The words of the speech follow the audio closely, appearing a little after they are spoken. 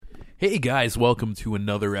Hey guys, welcome to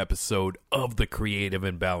another episode of the Creative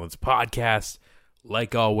and Balanced Podcast.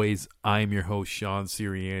 Like always, I'm your host, Sean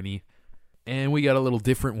Sirianni, and we got a little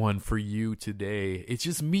different one for you today. It's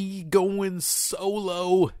just me going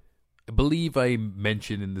solo. I believe I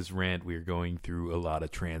mentioned in this rant we're going through a lot of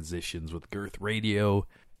transitions with Girth Radio,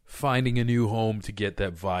 finding a new home to get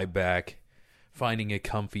that vibe back, finding a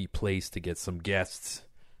comfy place to get some guests.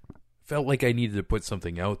 Felt like I needed to put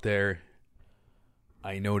something out there.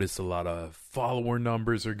 I noticed a lot of follower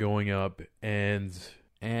numbers are going up, and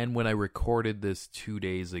when I recorded this 2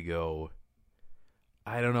 days ago,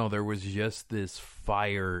 I don't know, there was just this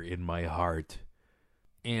fire in my heart.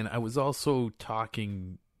 And I was also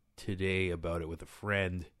talking today about it with a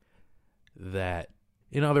friend that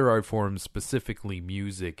in other art forms, specifically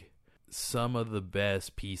music, some of the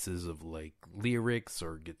best pieces of like lyrics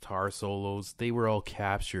or guitar solos, they were all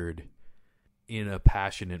captured in a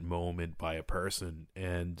passionate moment by a person.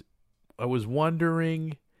 And I was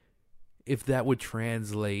wondering if that would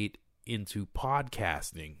translate into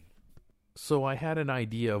podcasting. So I had an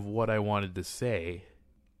idea of what I wanted to say,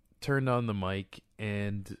 turned on the mic,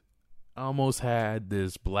 and almost had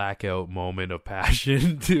this blackout moment of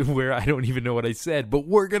passion to where I don't even know what I said, but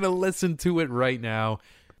we're going to listen to it right now.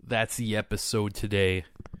 That's the episode today.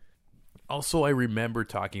 Also, I remember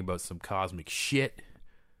talking about some cosmic shit.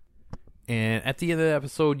 And at the end of the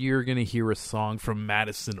episode, you're going to hear a song from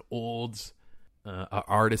Madison Olds, an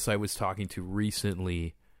artist I was talking to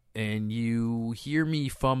recently. And you hear me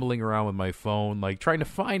fumbling around with my phone, like trying to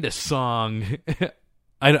find a song.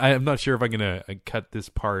 I'm not sure if I'm going to cut this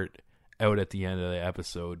part out at the end of the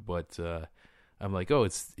episode, but I'm like, oh,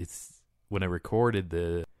 it's when I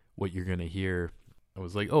recorded what you're going to hear, I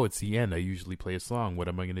was like, oh, it's the end. I usually play a song. What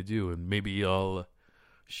am I going to do? And maybe I'll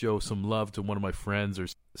show some love to one of my friends or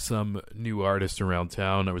some new artist around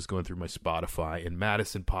town. I was going through my Spotify and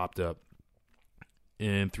Madison popped up.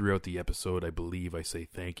 And throughout the episode, I believe I say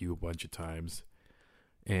thank you a bunch of times.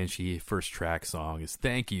 And she first track song is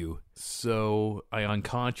thank you. So I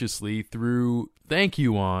unconsciously threw thank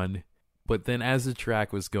you on. But then as the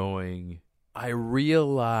track was going, I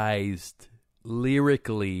realized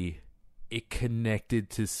lyrically it connected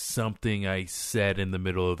to something I said in the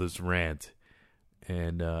middle of this rant.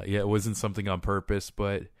 And it wasn't something on purpose,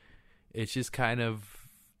 but it's just kind of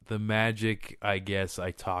the magic, I guess,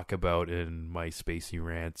 I talk about in my spacey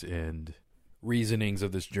rant and reasonings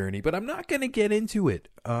of this journey. But I'm not going to get into it.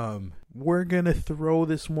 We're going to throw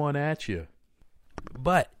this one at you.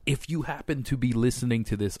 But if you happen to be listening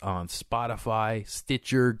to this on Spotify,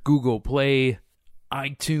 Stitcher, Google Play,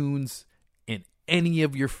 iTunes, and any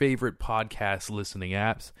of your favorite podcast listening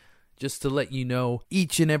apps, just to let you know,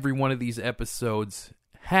 each and every one of these episodes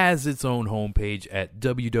has its own homepage at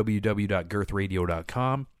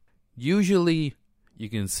www.girthradio.com. Usually, you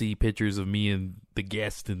can see pictures of me and the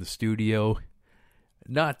guest in the studio.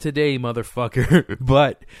 Not today, motherfucker,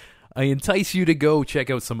 but I entice you to go check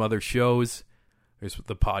out some other shows. There's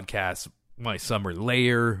the podcast, My Summer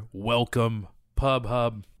Lair, Welcome, Pub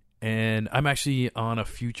Hub, and I'm actually on a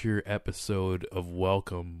future episode of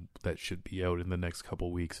Welcome that should be out in the next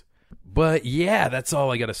couple weeks. But yeah, that's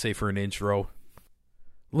all I got to say for an intro.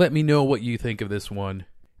 Let me know what you think of this one.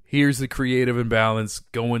 Here's the Creative and Balanced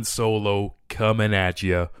going solo coming at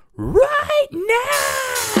you right now.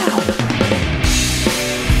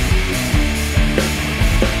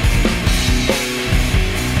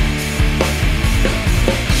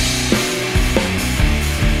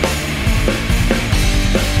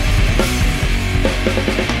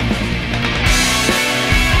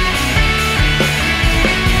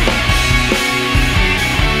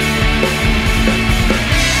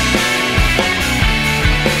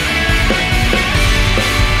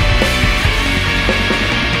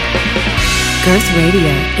 Girth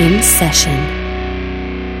Radio in session.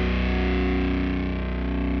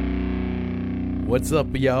 What's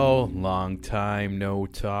up, y'all? Long time no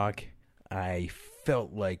talk. I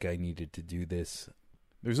felt like I needed to do this.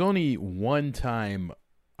 There's only one time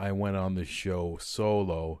I went on the show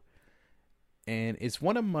solo, and it's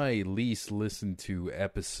one of my least listened to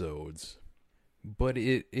episodes, but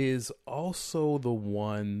it is also the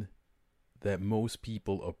one that most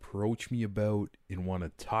people approach me about and want to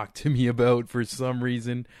talk to me about for some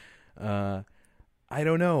reason. I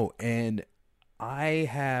don't know. And I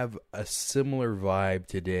have a similar vibe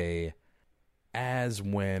today as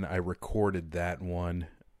when I recorded that one.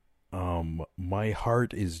 My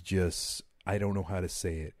heart is just, I don't know how to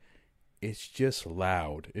say it. It's just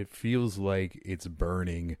loud. It feels like it's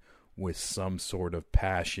burning with some sort of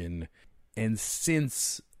passion. And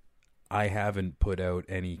since I haven't put out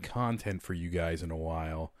any content for you guys in a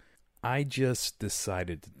while, I just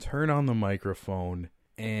decided to turn on the microphone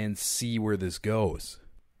and see where this goes.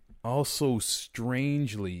 Also,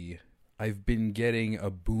 strangely, I've been getting a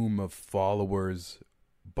boom of followers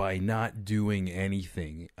by not doing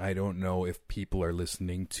anything. I don't know if people are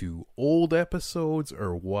listening to old episodes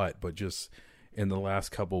or what, but just in the last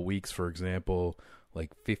couple weeks, for example,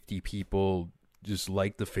 like 50 people just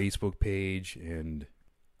liked the Facebook page, and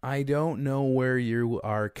I don't know where you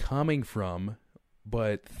are coming from,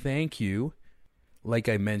 but thank you. Like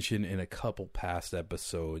I mentioned in a couple past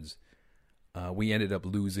episodes, we ended up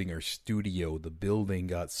losing our studio. The building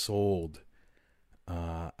got sold.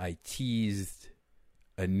 I teased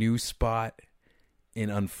a new spot, and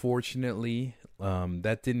unfortunately,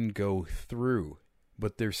 that didn't go through.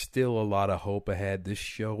 But there's still a lot of hope ahead. This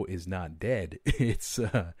show is not dead. It's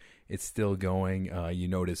still going. You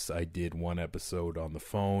notice I did one episode on the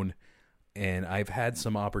phone, and I've had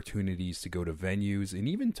some opportunities to go to venues and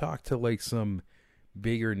even talk to like some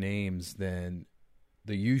bigger names than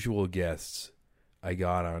the usual guests I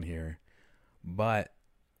got on here. But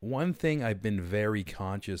one thing I've been very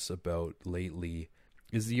conscious about lately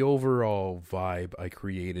is the overall vibe I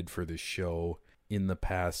created for the show in the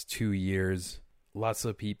past 2 years. Lots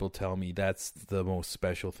of people tell me that's the most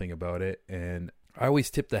special thing about it, and I always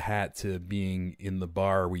tip the hat to being in the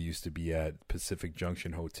bar we used to be at, Pacific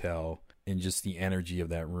Junction Hotel, and just the energy of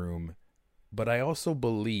that room. But I also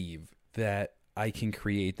believe that I can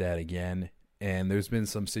create that again, and there's been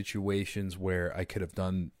some situations where I could have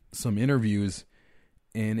done some interviews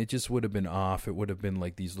and it just would have been off. It would have been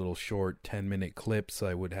like these little short 10-minute clips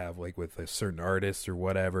I would have like with a certain artist or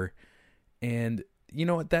whatever. And you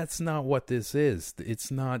know what? That's not what this is.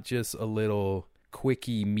 It's not just a little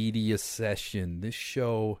quickie media session. This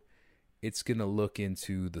show, it's going to look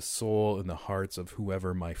into the soul and the hearts of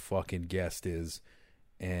whoever my fucking guest is.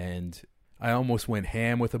 And I almost went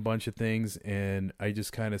ham with a bunch of things and I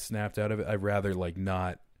just kind of snapped out of it. I'd rather like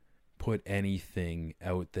not put anything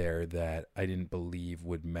out there that I didn't believe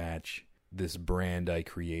would match this brand I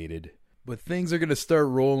created. But things are going to start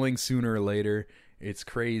rolling sooner or later. It's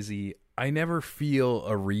crazy. I never feel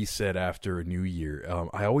a reset after a new year.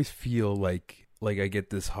 I always feel like I get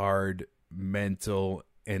this hard mental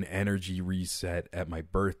and energy reset at my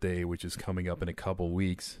birthday, which is coming up in a couple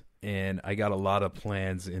weeks. And I got a lot of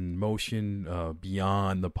plans in motion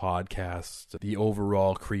beyond the podcast, the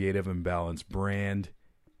overall Creative and Balanced brand.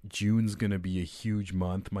 June's going to be a huge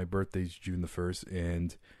month. My birthday's June the 1st,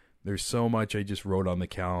 and there's so much I just wrote on the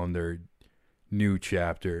calendar. New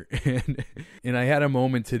chapter. And I had a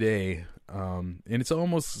moment today, and it's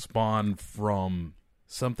almost spawned from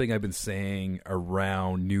something I've been saying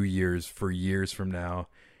around New Year's for years from now.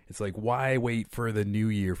 It's like, why wait for the new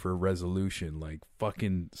year for a resolution? Like,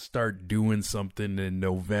 fucking start doing something in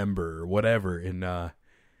November or whatever. And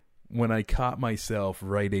when I caught myself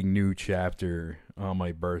writing new chapter on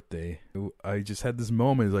my birthday, I just had this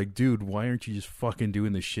moment. It's like, dude, why aren't you just fucking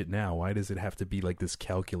doing this shit now? Why does it have to be like this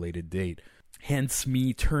calculated date? Hence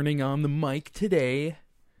me turning on the mic today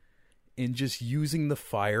and just using the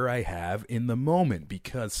fire I have in the moment,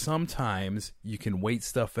 because sometimes you can wait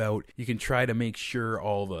stuff out. You can try to make sure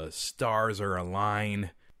all the stars are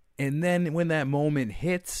aligned. And then when that moment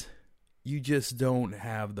hits, you just don't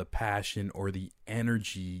have the passion or the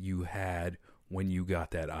energy you had when you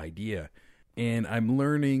got that idea. And I'm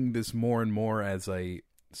learning this more and more as I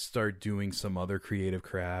start doing some other creative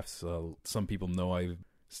crafts. Some people know I've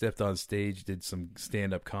stepped on stage, did some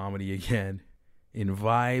stand-up comedy again. And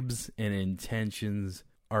vibes and intentions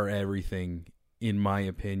are everything, in my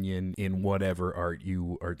opinion, in whatever art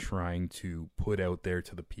you are trying to put out there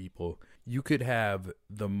to the people. You could have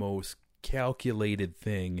the most calculated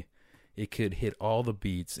thing. It could hit all the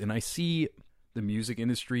beats. And I see the music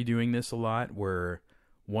industry doing this a lot, where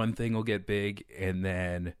one thing will get big and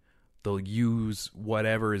then they'll use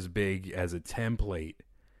whatever is big as a template.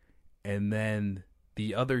 And then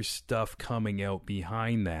the other stuff coming out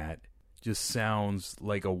behind that just sounds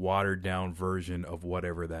like a watered down version of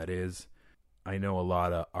whatever that is. I know a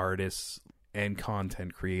lot of artists and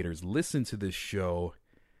content creators listen to this show,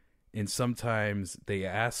 and sometimes they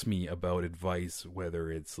ask me about advice,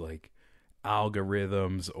 whether it's like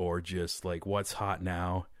algorithms or just like what's hot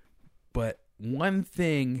now. But one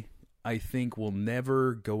thing I think will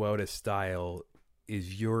never go out of style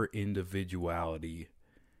is your individuality.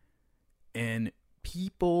 And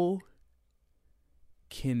people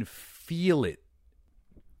can feel it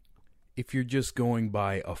if you're just going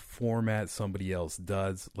by a format somebody else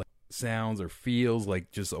does, like sounds or feels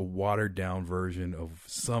like just a watered down version of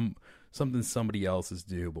something somebody else is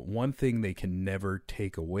do. But one thing they can never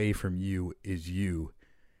take away from you is you.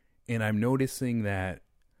 And I'm noticing that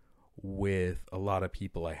with a lot of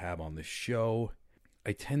people I have on the show.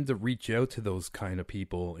 I tend to reach out to those kind of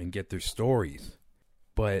people and get their stories.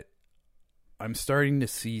 But I'm starting to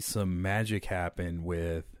see some magic happen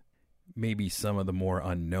with maybe some of the more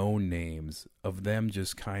unknown names of them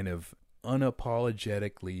just kind of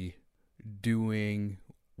unapologetically doing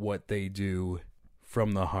what they do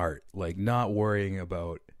from the heart. Like not worrying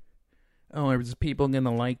about, oh, is people going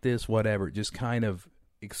to like this, whatever. Just kind of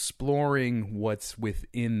exploring what's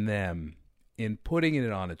within them and putting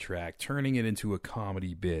it on a track, turning it into a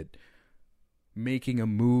comedy bit, making a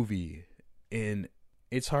movie. And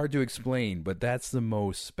it's hard to explain, but that's the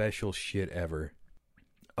most special shit ever.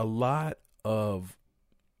 A lot of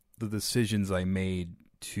the decisions I made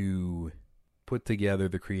to put together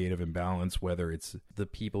the Creative Imbalance, whether it's the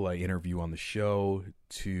people I interview on the show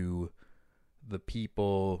to the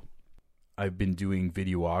people I've been doing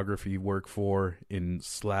videography work for and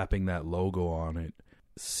slapping that logo on it,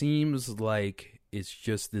 seems like it's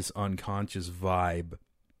just this unconscious vibe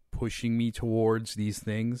pushing me towards these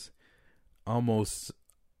things. Almost,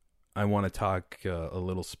 I want to talk a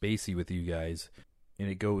little spacey with you guys, and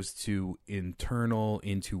it goes to internal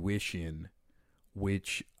intuition,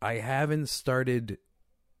 which I haven't started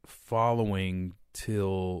following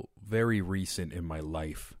till very recent in my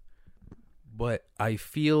life. But I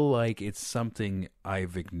feel like it's something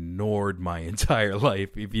I've ignored my entire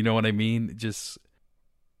life, if you know what I mean. Just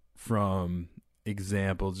from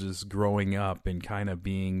example, just growing up and kind of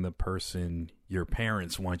being the person your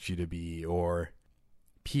parents want you to be, or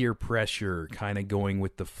peer pressure, kind of going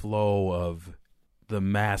with the flow of the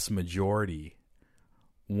mass majority,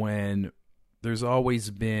 when there's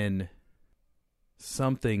always been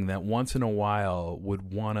something that once in a while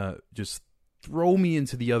would want to just throw me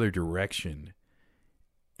into the other direction.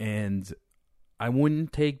 And I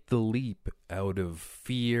wouldn't take the leap out of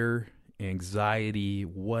fear, anxiety,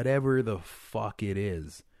 whatever the fuck it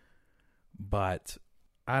is. But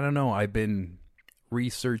I don't know, I've been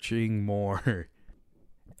researching more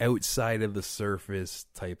outside of the surface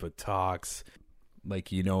type of talks.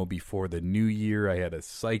 Like, you know, before the new year, I had a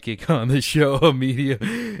psychic on the show, Amelia,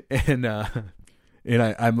 and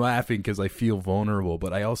I'm laughing because I feel vulnerable,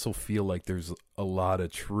 but I also feel like there's a lot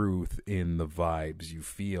of truth in the vibes you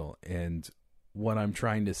feel. And what I'm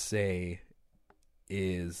trying to say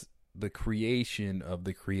is the creation of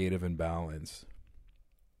the Creative Imbalance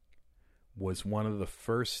was one of the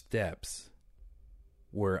first steps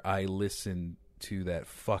where I listened to that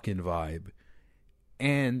fucking vibe.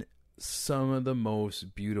 And some of the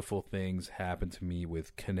most beautiful things happened to me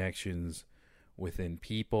with connections within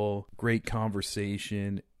people, great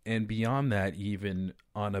conversation, and beyond that, even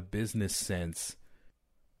on a business sense,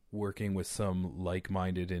 working with some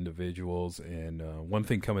like-minded individuals. And one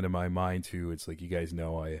thing coming to my mind too, it's like, you guys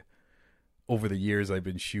know, over the years I've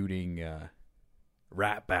been shooting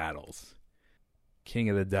rap battles, King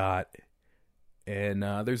of the Dot, and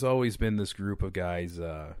there's always been this group of guys,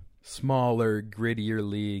 smaller, grittier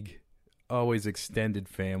league, always extended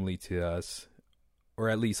family to us, or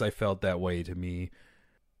at least I felt that way to me.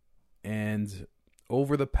 And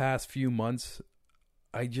over the past few months,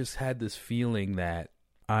 I just had this feeling that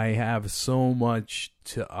I have so much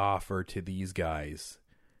to offer to these guys,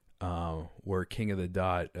 where King of the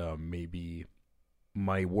Dot, maybe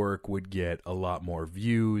my work would get a lot more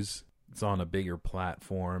views. It's on a bigger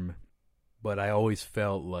platform, but I always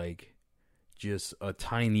felt like just a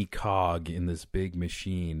tiny cog in this big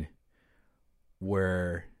machine,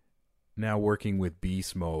 where now working with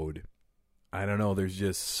Beast Mode, I don't know, there's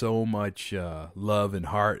just so much love and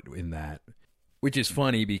heart in that. Which is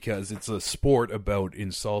funny because it's a sport about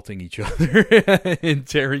insulting each other and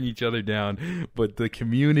tearing each other down. But the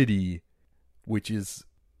community, which is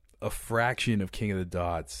a fraction of King of the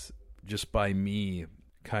Dots, just by me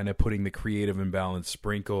kind of putting the Creative Imbalance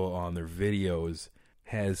sprinkle on their videos,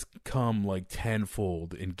 has come like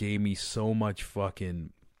tenfold and gave me so much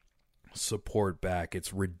fucking support back.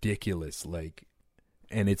 It's ridiculous. Like,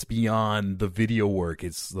 and it's beyond the video work.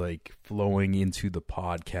 It's like flowing into the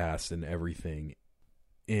podcast and everything.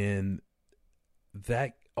 And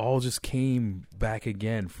that all just came back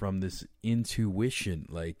again from this intuition.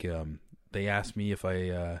 Like, they asked me if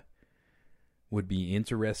I would be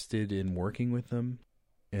interested in working with them.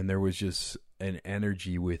 And there was just an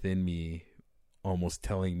energy within me almost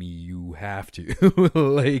telling me you have to.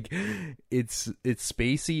 Like, it's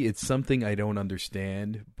spacey. It's something I don't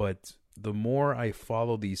understand. But the more I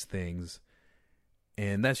follow these things,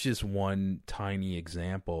 and that's just one tiny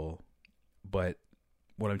example, but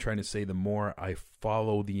what I'm trying to say, the more I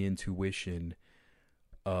follow the intuition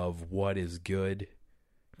of what is good,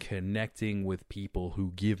 connecting with people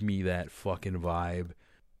who give me that fucking vibe,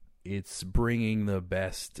 it's bringing the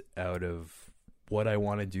best out of what I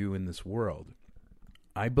want to do in this world.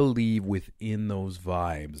 I believe within those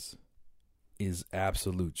vibes is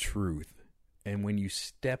absolute truth. And when you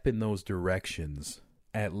step in those directions,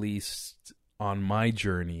 at least on my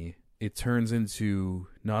journey, it turns into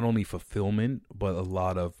not only fulfillment, but a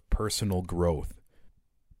lot of personal growth.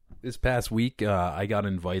 This past week, I got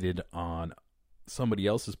invited on somebody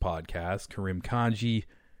else's podcast, Karim Kanji.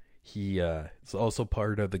 He is also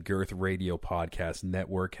part of the Girth Radio Podcast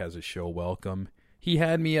Network, has a show, Welcome. He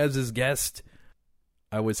had me as his guest.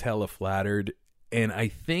 I was hella flattered. And I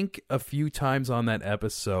think a few times on that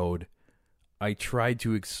episode, I tried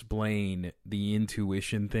to explain the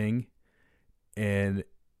intuition thing. And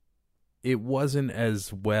it wasn't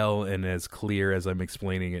as well and as clear as I'm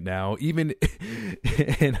explaining it now. Even,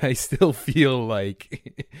 and I still feel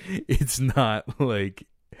like it's not like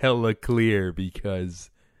hella clear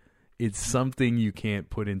because it's something you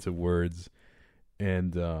can't put into words.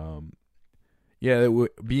 And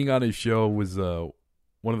being on his show was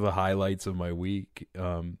one of the highlights of my week.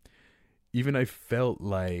 Even I felt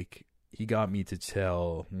like he got me to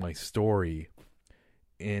tell my story.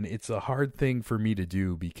 And it's a hard thing for me to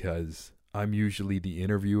do because I'm usually the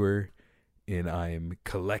interviewer and I'm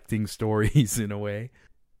collecting stories in a way.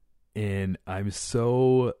 And I'm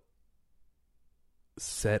so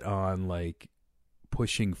set on like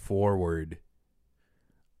pushing forward.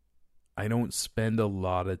 I don't spend a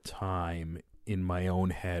lot of time in my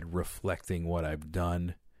own head reflecting what I've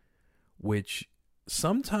done, which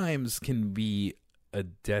sometimes can be a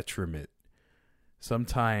detriment.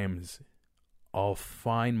 Sometimes I'll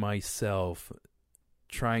find myself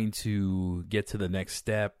trying to get to the next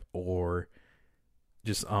step, or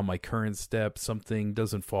just on my current step, something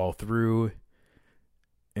doesn't fall through,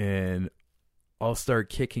 and I'll start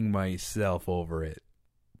kicking myself over it.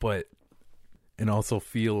 And also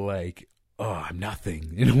feel like, oh, I'm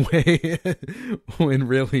nothing in a way. When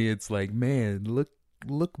really it's like, man,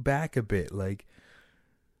 look back a bit. Like,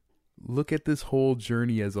 look at this whole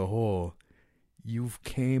journey as a whole. You've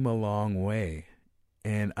came a long way.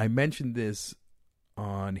 And I mentioned this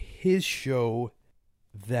on his show,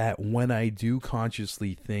 that when I do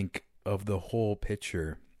consciously think of the whole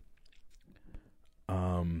picture,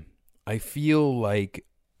 I feel like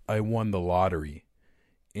I won the lottery.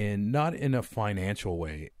 And not in a financial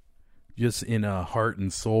way, just in a heart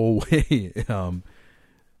and soul way.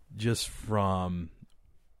 Just from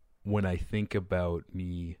when I think about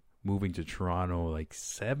me moving to Toronto, like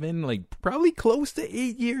probably close to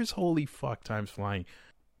 8 years. Holy fuck, time's flying.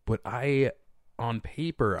 But on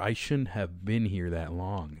paper, I shouldn't have been here that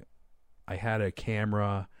long. I had a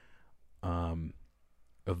camera, a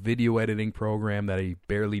video editing program that I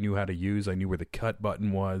barely knew how to use. I knew where the cut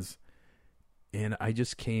button was. And I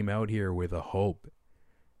just came out here with a hope.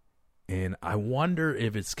 And I wonder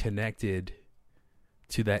if it's connected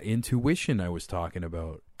to that intuition I was talking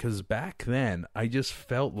about. Because back then, I just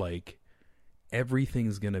felt like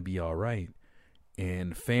everything's going to be all right.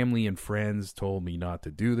 And family and friends told me not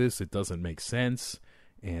to do this. It doesn't make sense.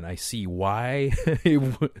 And I see why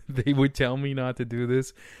they would tell me not to do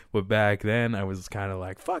this. But back then, I was kind of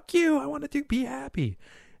like, fuck you, I want to be happy.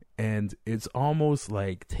 And it's almost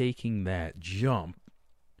like taking that jump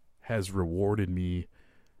has rewarded me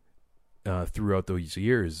throughout those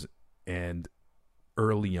years. And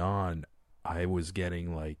early on, I was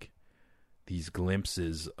getting like these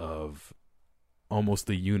glimpses of almost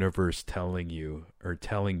the universe telling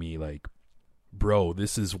me like, bro,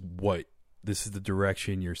 this is the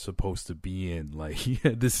direction you're supposed to be in. Like,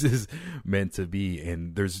 this is meant to be.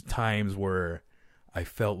 And there's times where I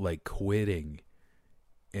felt like quitting.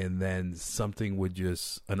 And then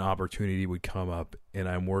an opportunity would come up, and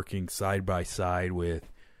I'm working side by side with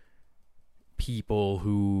people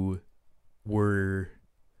who I were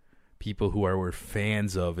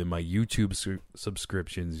fans of in my YouTube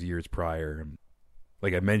subscriptions years prior.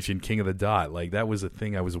 Like I mentioned, King of the Dot, like that was a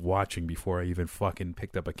thing I was watching before I even fucking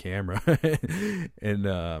picked up a camera.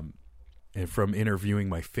 And from interviewing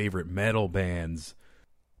my favorite metal bands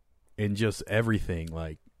and just everything,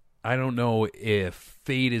 like, I don't know if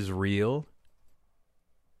fate is real,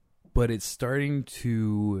 but it's starting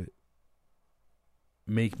to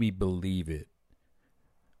make me believe it.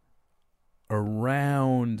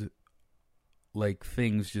 Around, like,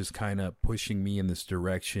 things just kind of pushing me in this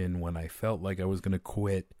direction when I felt like I was going to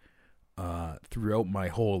quit. Throughout my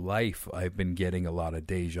whole life, I've been getting a lot of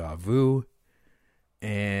deja vu.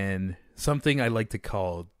 And something I like to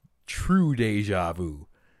call true deja vu.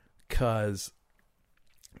 Because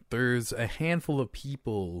there's a handful of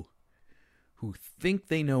people who think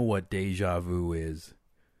they know what deja vu is,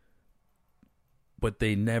 but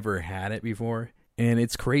they never had it before. And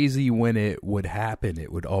it's crazy when it would happen.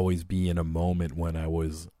 It would always be in a moment when I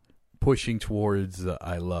was pushing towards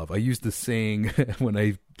I love. I used the saying when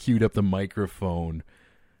I queued up the microphone,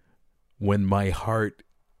 when my heart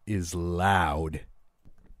is loud.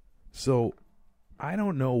 So I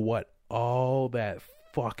don't know what all that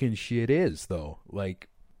fucking shit is, though. Like,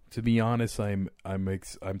 to be honest, I'm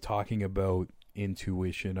talking about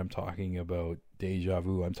intuition. I'm talking about deja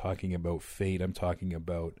vu. I'm talking about fate. I'm talking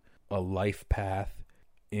about a life path.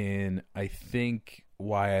 And I think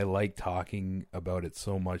why I like talking about it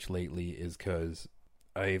so much lately is because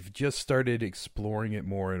I've just started exploring it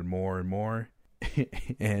more and more and more.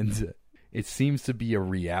 And it seems to be a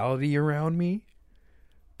reality around me.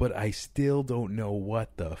 But I still don't know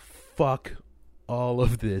what the fuck all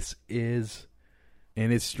of this is.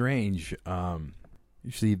 And it's strange.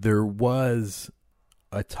 You see, there was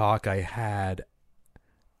a talk I had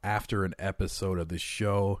after an episode of the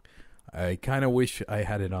show. I kind of wish I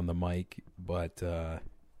had it on the mic, but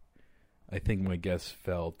I think my guest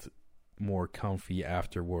felt more comfy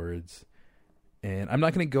afterwards. And I'm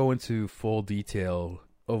not going to go into full detail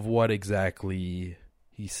of what exactly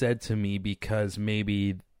he said to me, because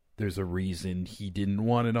maybe there's a reason he didn't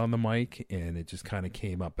want it on the mic and it just kind of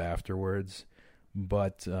came up afterwards.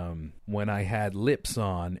 But when I had Lips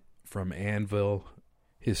on from Anvil,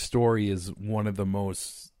 his story is one of the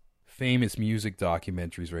most famous music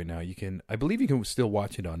documentaries right now. I believe you can still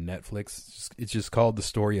watch it on Netflix. It's just called The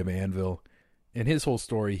Story of Anvil. And his whole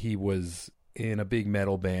story, he was in a big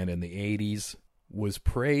metal band in the 80s, was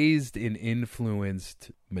praised and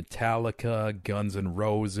influenced Metallica, Guns N'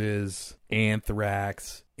 Roses,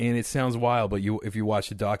 Anthrax. And it sounds wild, but if you watch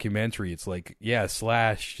the documentary, it's like, yeah,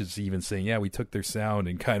 Slash is even saying, yeah, we took their sound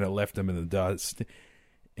and kind of left them in the dust.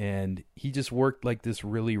 And he just worked like this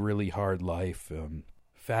really, really hard life.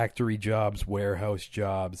 Factory jobs, warehouse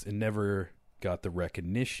jobs, and never got the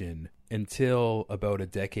recognition until about a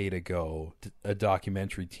decade ago. A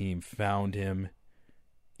documentary team found him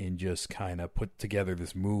and just kind of put together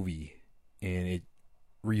this movie, and it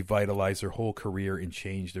revitalized their whole career and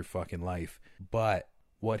changed their fucking life. But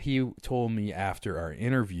what he told me after our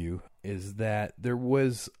interview is that there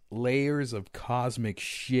was layers of cosmic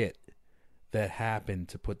shit that happened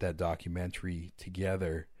to put that documentary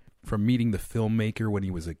together. From meeting the filmmaker when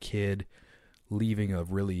he was a kid, leaving a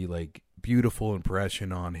really like beautiful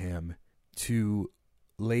impression on him, to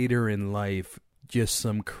later in life, just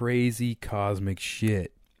some crazy cosmic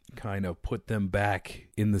shit kind of put them back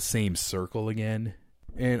in the same circle again.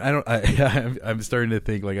 And I'm starting to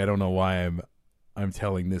think, like, I don't know why I'm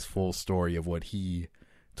telling this full story of what he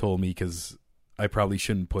told me, because I probably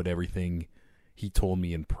shouldn't put everything he told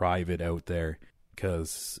me in private out there,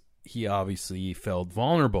 because he obviously felt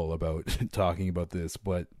vulnerable about talking about this.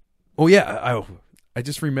 But oh yeah, I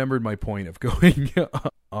just remembered my point of going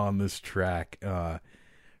on this track.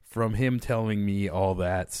 From him telling me all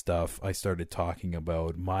that stuff, I started talking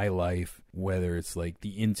about my life, whether it's like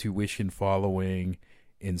the intuition following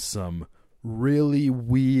and some really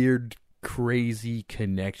weird, crazy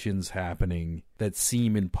connections happening that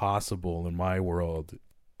seem impossible in my world.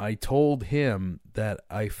 I told him that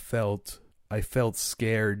I felt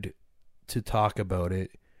scared to talk about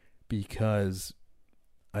it because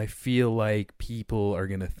I feel like people are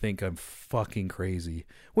going to think I'm fucking crazy,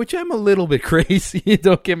 which I'm a little bit crazy,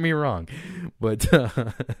 don't get me wrong. But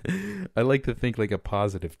I like to think like a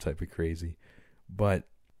positive type of crazy. But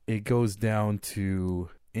it goes down to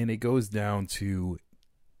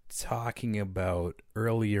talking about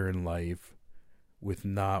earlier in life with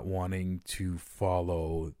not wanting to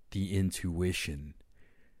follow the intuition.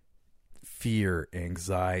 Fear,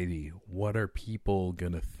 anxiety, what are people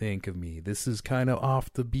gonna think of me? This is kind of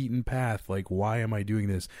off the beaten path. Like, why am I doing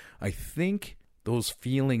this? I think those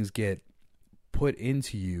feelings get put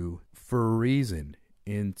into you for a reason,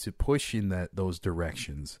 and to push in those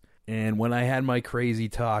directions. And when I had my crazy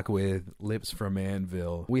talk with Lips from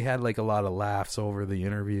Anvil, we had like a lot of laughs over the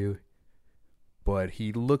interview, but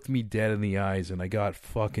he looked me dead in the eyes, and I got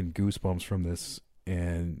fucking goosebumps from this.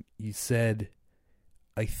 And he said,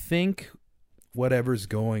 I think whatever's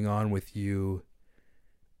going on with you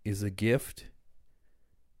is a gift,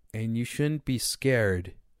 and you shouldn't be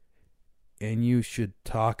scared, and you should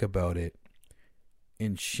talk about it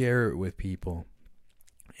and share it with people.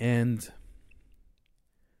 And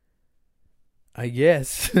I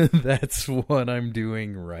guess that's what I'm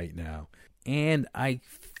doing right now. And I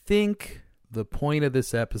think the point of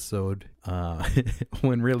this episode,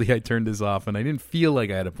 when really I turned this off and I didn't feel like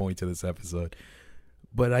I had a point to this episode,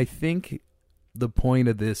 but I think the point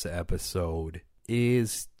of this episode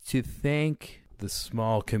is to thank the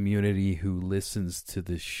small community who listens to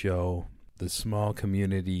this show, the small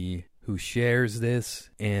community who shares this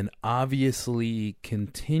and obviously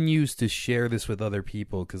continues to share this with other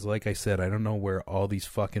people. Because like I said, I don't know where all these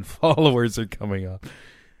fucking followers are coming up.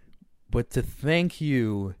 But to thank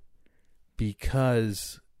you,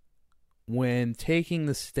 because when taking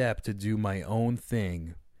the step to do my own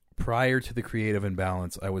thing, prior to the Creative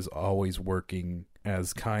Imbalance, I was always working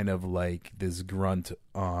as kind of like this grunt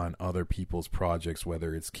on other people's projects,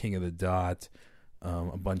 whether it's King of the Dot,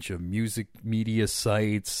 a bunch of music media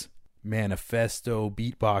sites, Manifesto,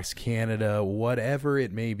 Beatbox Canada, whatever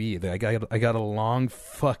it may be. I got a long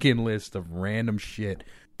fucking list of random shit,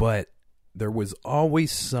 but there was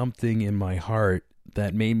always something in my heart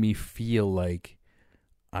that made me feel like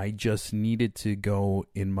I just needed to go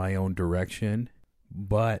in my own direction.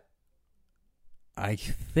 But I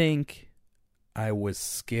think I was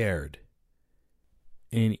scared.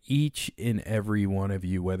 In each and every one of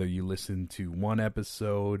you, whether you listen to one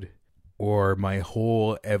episode or my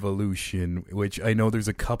whole evolution, which I know there's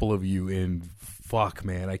a couple of you in, fuck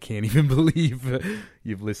man, I can't even believe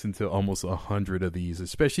you've listened to almost 100 of these,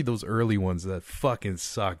 especially those early ones that fucking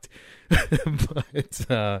sucked.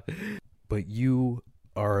 But you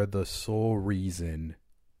are the sole reason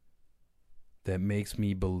that makes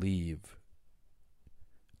me believe.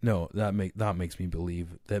 No, not makes me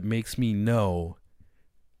believe. That makes me know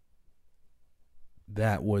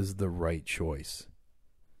that was the right choice.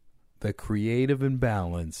 The Creative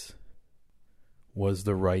Imbalance was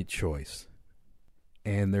the right choice.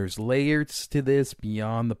 And there's layers to this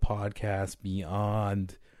beyond the podcast,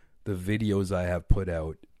 beyond the videos I have put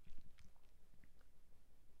out.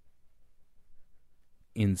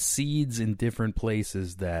 In seeds in different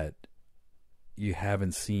places that you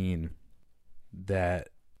haven't seen, that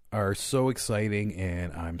are so exciting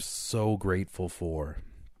and I'm so grateful for.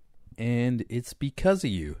 And it's because of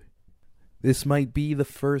you. This might be the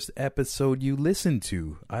first episode you listen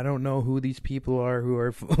to. I don't know who these people are who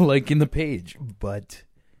are liking the page, but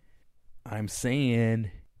I'm saying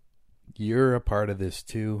you're a part of this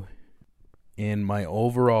too. And my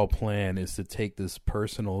overall plan is to take this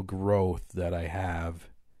personal growth that I have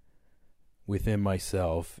within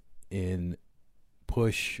myself and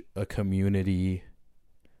push a community,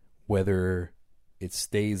 whether it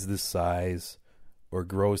stays this size or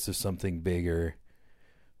grows to something bigger,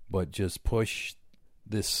 but just push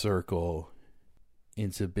this circle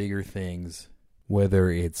into bigger things, whether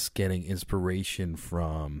it's getting inspiration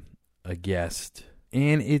from a guest.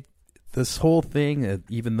 And this whole thing,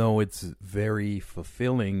 even though it's very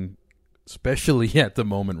fulfilling, especially at the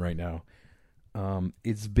moment right now,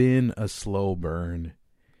 it's been a slow burn.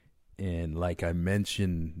 And like I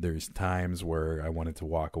mentioned, there's times where I wanted to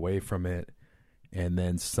walk away from it, and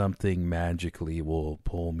then something magically will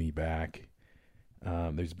pull me back.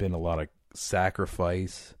 There's been a lot of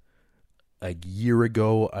sacrifice. A year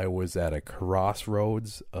ago, I was at a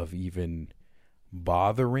crossroads of even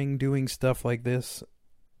bothering doing stuff like this.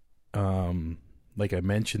 Like I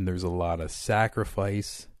mentioned, there's a lot of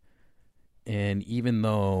sacrifice. And even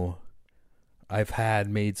though I've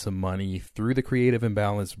made some money through the Creative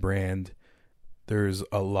Imbalance brand, there's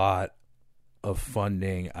a lot of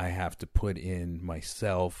funding I have to put in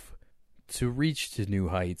myself to reach to new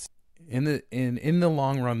heights. In the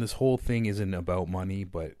long run, this whole thing isn't about money,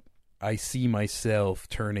 but I see myself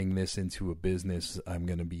turning this into a business I'm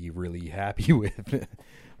going to be really happy with.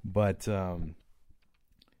 But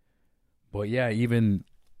yeah, even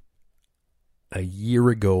a year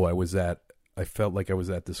ago, I felt like I was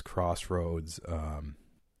at this crossroads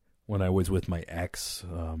when I was with my ex.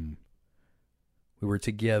 We were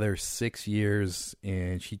together 6 years,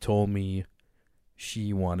 and she told me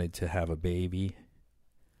she wanted to have a baby.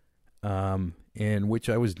 And which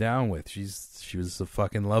I was down with. She was the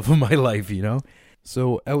fucking love of my life, you know?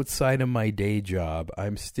 So outside of my day job,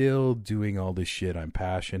 I'm still doing all this shit I'm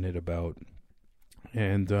passionate about.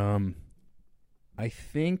 And I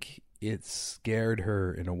think it scared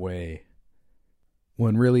her in a way.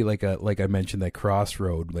 When really, like I mentioned, that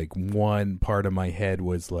crossroad, like one part of my head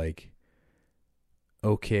was like,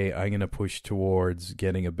 okay, I'm going to push towards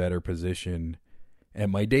getting a better position at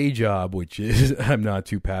my day job, which is I'm not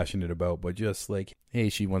too passionate about, but just like, hey,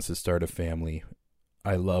 she wants to start a family.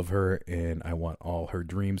 I love her and I want all her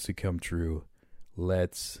dreams to come true.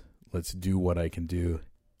 Let's do what I can do,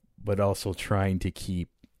 but also trying to keep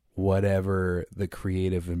whatever the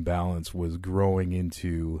Creative Imbalance was growing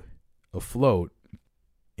into afloat.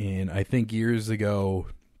 And I think years ago,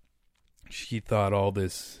 she thought all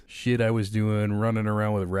this shit I was doing, running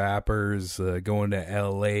around with rappers, going to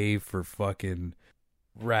LA for fucking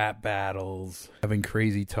rap battles, having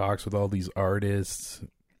crazy talks with all these artists.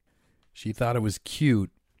 She thought it was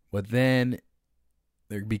cute, but then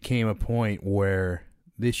there became a point where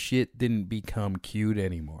this shit didn't become cute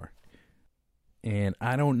anymore. And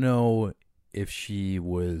I don't know if she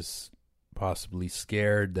was possibly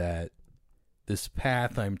scared that this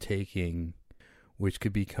path I'm taking, which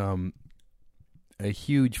could become a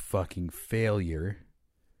huge fucking failure,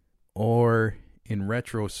 or in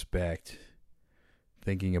retrospect,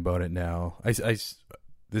 thinking about it now,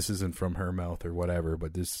 this isn't from her mouth or whatever,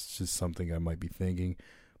 but this is just something I might be thinking.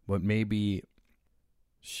 But maybe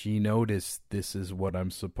she noticed this is what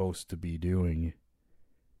I'm supposed to be doing,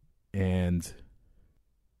 and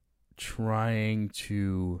trying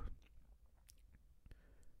to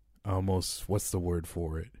almost, what's the word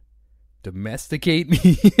for it? Domesticate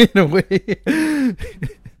me in a way.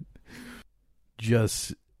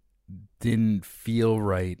 Just didn't feel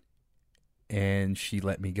right, and she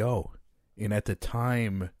let me go. And at the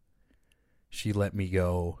time she let me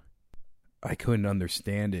go, I couldn't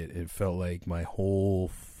understand it. It felt like my whole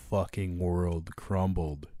fucking world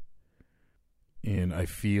crumbled. And I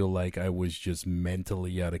feel like I was just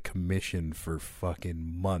mentally out of commission for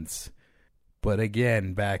fucking months. But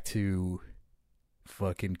again, back to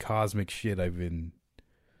fucking cosmic shit I've been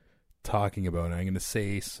talking about. I'm going to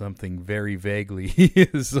say something very vaguely.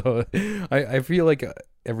 So I feel like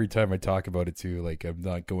every time I talk about it too, like I'm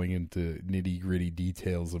not going into nitty gritty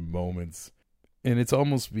details of moments. And it's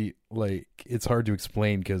almost it's hard to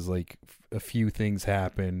explain because like a few things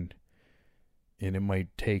happen and it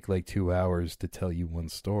might take like 2 hours to tell you one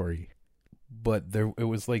story. But it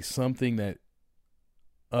was like something that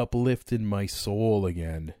uplifted my soul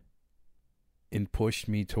again and pushed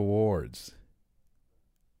me towards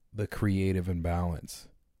the creative imbalance.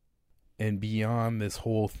 And beyond this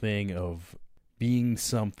whole thing of being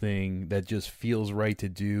something that just feels right to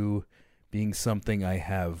do, being something I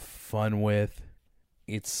have fun with,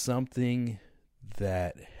 it's something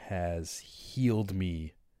that has healed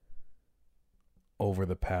me over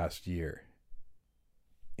the past year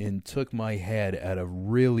and took my head out of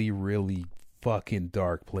really, really fucking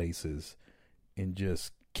dark places and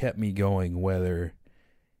just kept me going, whether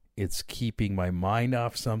it's keeping my mind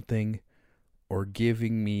off something or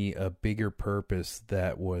giving me a bigger purpose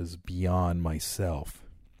that was beyond myself.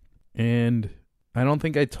 And I don't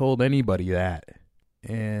think I told anybody that.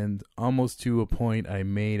 And almost to a point I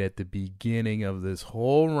made at the beginning of this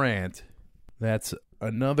whole rant, that's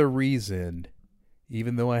another reason,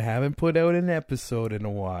 even though I haven't put out an episode in a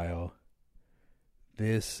while,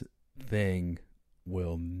 this thing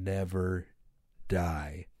will never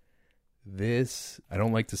die. This, I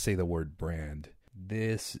don't like to say the word brand,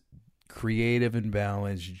 this creative and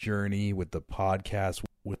balanced journey with the podcast,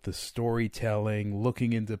 with the storytelling,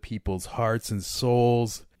 looking into people's hearts and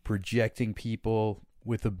souls, projecting people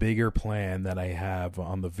with a bigger plan that I have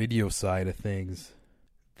on the video side of things.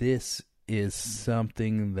 This is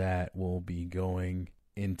something that will be going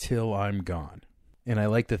until I'm gone. And I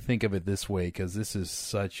like to think of it this way because this is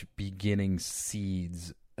such beginning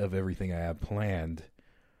seeds of everything I have planned.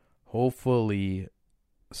 Hopefully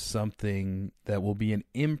something that will be an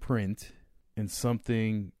imprint and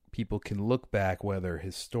something people can look back, whether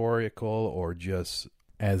historical or just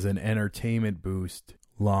as an entertainment boost,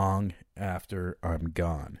 long after I'm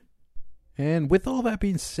gone. And with all that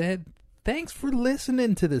being said, thanks for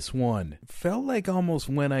listening to this one. It felt like almost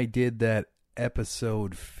when I did that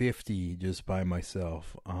episode 50 just by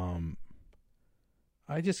myself.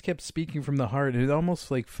 I just kept speaking from the heart. It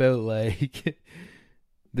almost like felt like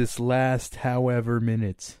this last however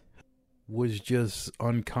minutes was just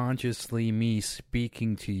unconsciously me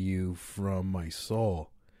speaking to you from my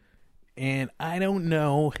soul. And I don't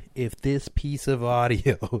know if this piece of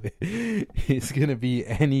audio is going to be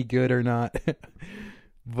any good or not.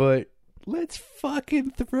 But let's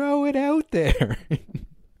fucking throw it out there.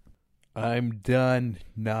 I'm done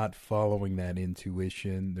not following that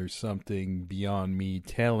intuition. There's something beyond me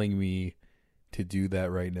telling me to do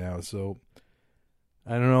that right now. So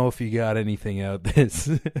I don't know if you got anything out this,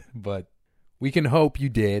 but we can hope you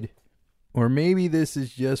did. Or maybe this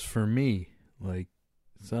is just for me, like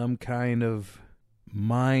some kind of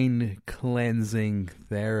mind cleansing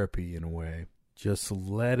therapy in a way. Just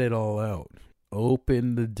let it all out.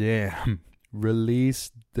 Open the dam.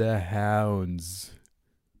 Release the hounds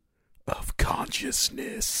of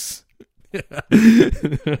consciousness.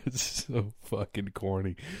 It's so fucking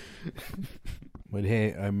corny. But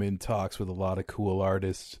hey, I'm in talks with a lot of cool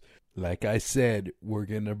artists. Like I said, we're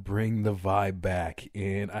gonna bring the vibe back,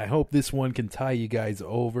 and I hope this one can tie you guys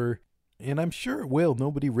over. And I'm sure it will.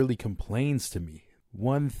 Nobody really complains to me.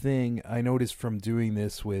 One thing I noticed from doing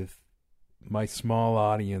this with my small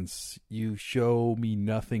audience, you show me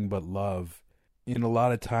nothing but love. And a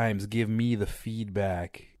lot of times give me the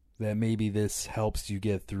feedback that maybe this helps you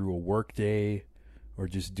get through a work day or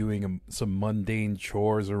just doing some mundane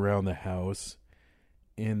chores around the house.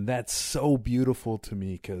 And that's so beautiful to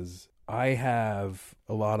me because I have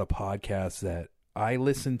a lot of podcasts that I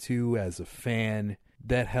listen to as a fan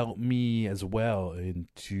that help me as well. And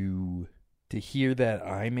to hear that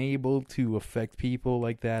I'm able to affect people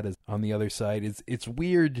like that is on the other side. It's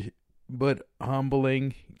weird but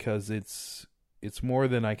humbling because it's more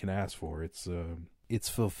than I can ask for. It's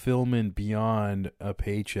fulfillment beyond a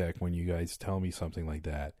paycheck when you guys tell me something like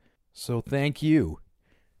that. So thank you.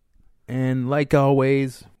 And like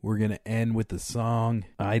always, we're going to end with the song.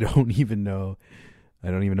 I don't even know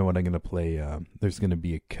what I'm going to play. There's going to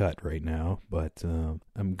be a cut right now, but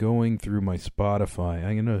I'm going through my Spotify.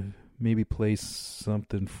 I'm going to maybe play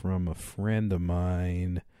something from a friend of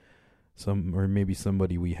mine, or maybe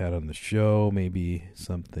somebody we had on the show, maybe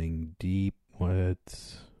something deep.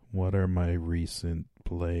 What are my recent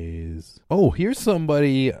plays? Oh, here's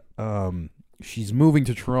somebody. She's moving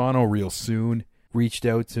to Toronto real soon. Reached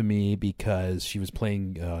out to me because she was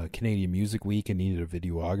playing Canadian Music Week and needed a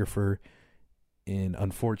videographer. And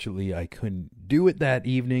unfortunately, I couldn't do it that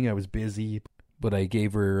evening. I was busy, but I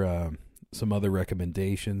gave her some other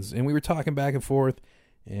recommendations. And we were talking back and forth.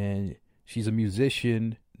 And she's a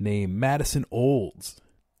musician named Madison Olds.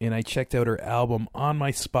 And I checked out her album on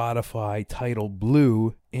my Spotify titled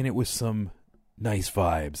Blue. And it was some nice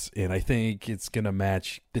vibes. And I think it's going to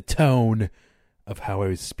match the tone of how I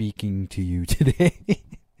was speaking to you today.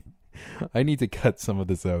 I need to cut some of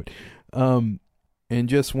this out. And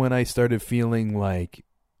just when I started feeling like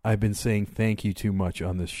I've been saying thank you too much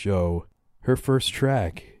on this show, her first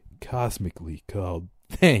track, Cosmically, called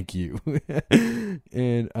Thank You.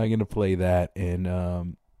 And I'm going to play that.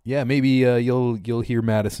 And maybe you'll hear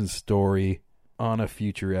Madison's story on a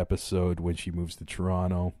future episode when she moves to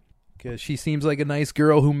Toronto. Because she seems like a nice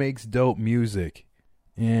girl who makes dope music.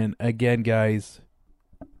 And again, guys,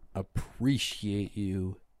 appreciate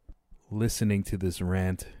you listening to this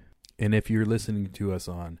rant. And if you're listening to us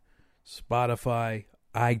on Spotify,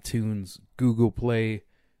 iTunes, Google Play,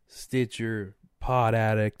 Stitcher, Pod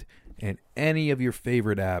Addict, and any of your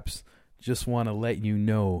favorite apps, just want to let you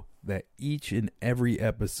know that each and every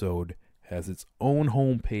episode has its own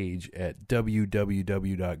homepage at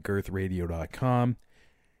www.girthradio.com.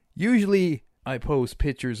 Usually, I post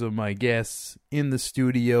pictures of my guests in the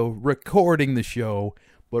studio recording the show,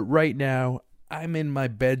 but right now I'm in my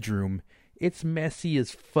bedroom. It's messy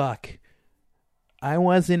as fuck. I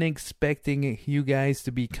wasn't expecting you guys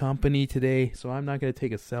to be company today, so I'm not going to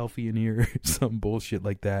take a selfie in here or some bullshit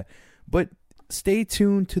like that. But stay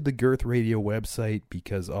tuned to the Girth Radio website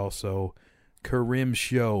because also Karim's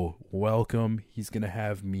show, welcome. He's going to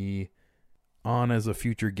have me on as a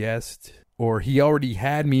future guest. Or he already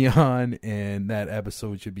had me on, and that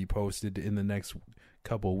episode should be posted in the next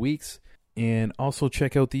couple weeks. And also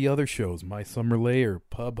check out the other shows, My Summer Lair,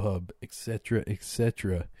 Pub Hub, etc.,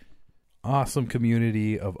 etc. Awesome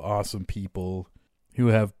community of awesome people who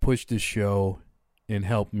have pushed this show and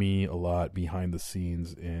helped me a lot behind the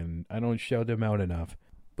scenes. And I don't shout them out enough.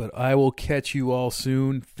 But I will catch you all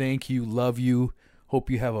soon. Thank you. Love you. Hope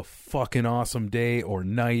you have a fucking awesome day or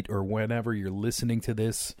night or whenever you're listening to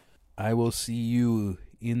this. I will see you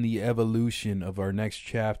in the evolution of our next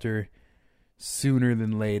chapter sooner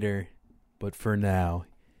than later. But for now,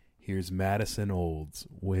 here's Madison Olds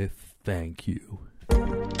with Thank You.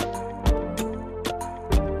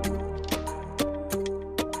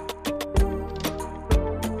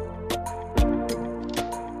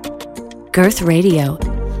 Girth Radio.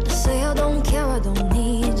 I say I don't care, I don't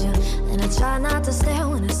need you. And I try not to stare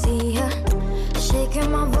when I see you. Shaking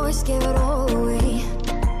my voice, give it all away.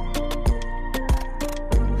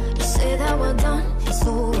 Say that we're done, it's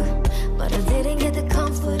over. But I didn't get the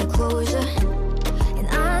comfort of closure. And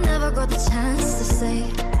I never got the chance to say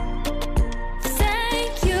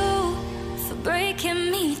thank you for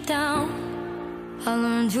breaking me down. I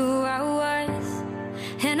learned who I was,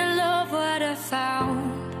 and I love what I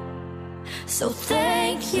found. So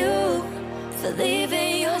thank you for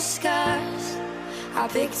leaving your scars. I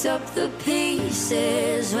picked up the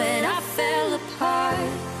pieces when I fell apart.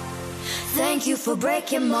 Thank you for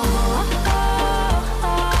breaking my heart.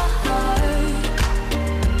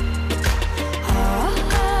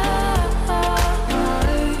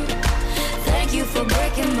 Thank you for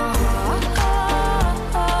breaking my heart.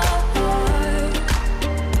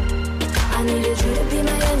 I needed you to be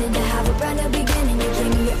my ending, to have a brand new beginning. You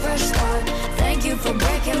gave me a fresh start. Thank you for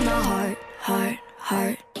breaking my heart.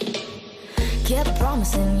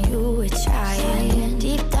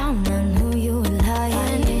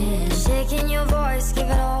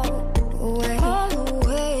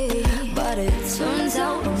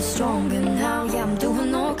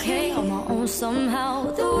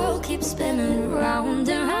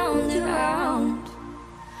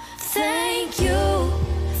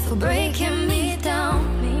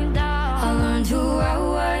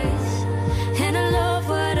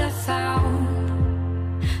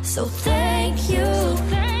 So thank you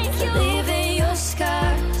for leaving your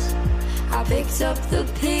scars. I picked up the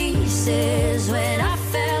pieces when I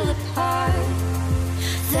fell apart.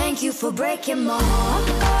 Thank you for breaking my heart.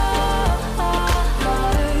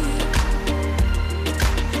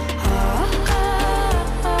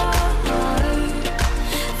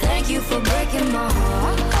 Thank you for breaking my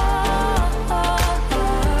heart.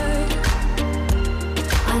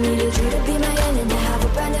 I needed you to be my ending, to have a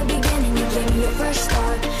brand new beginning. You gave me your first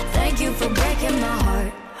start. Thank you for breaking my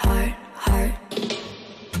heart, heart, heart.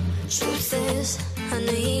 Truth is, I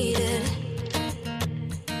needed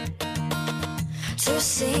to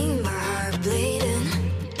see my heart bleeding.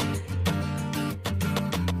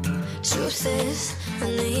 Truth is, I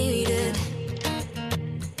needed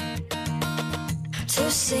to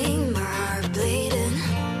see my heart bleeding.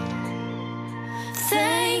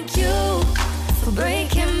 Thank you for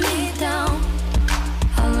breaking me down.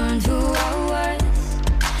 I learned who I was,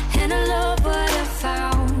 and I love what I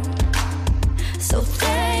found. So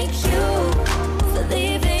thank you for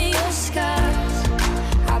leaving your scars.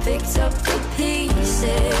 I picked up the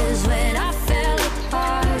pieces when I fell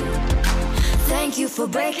apart. Thank you for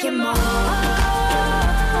breaking my heart.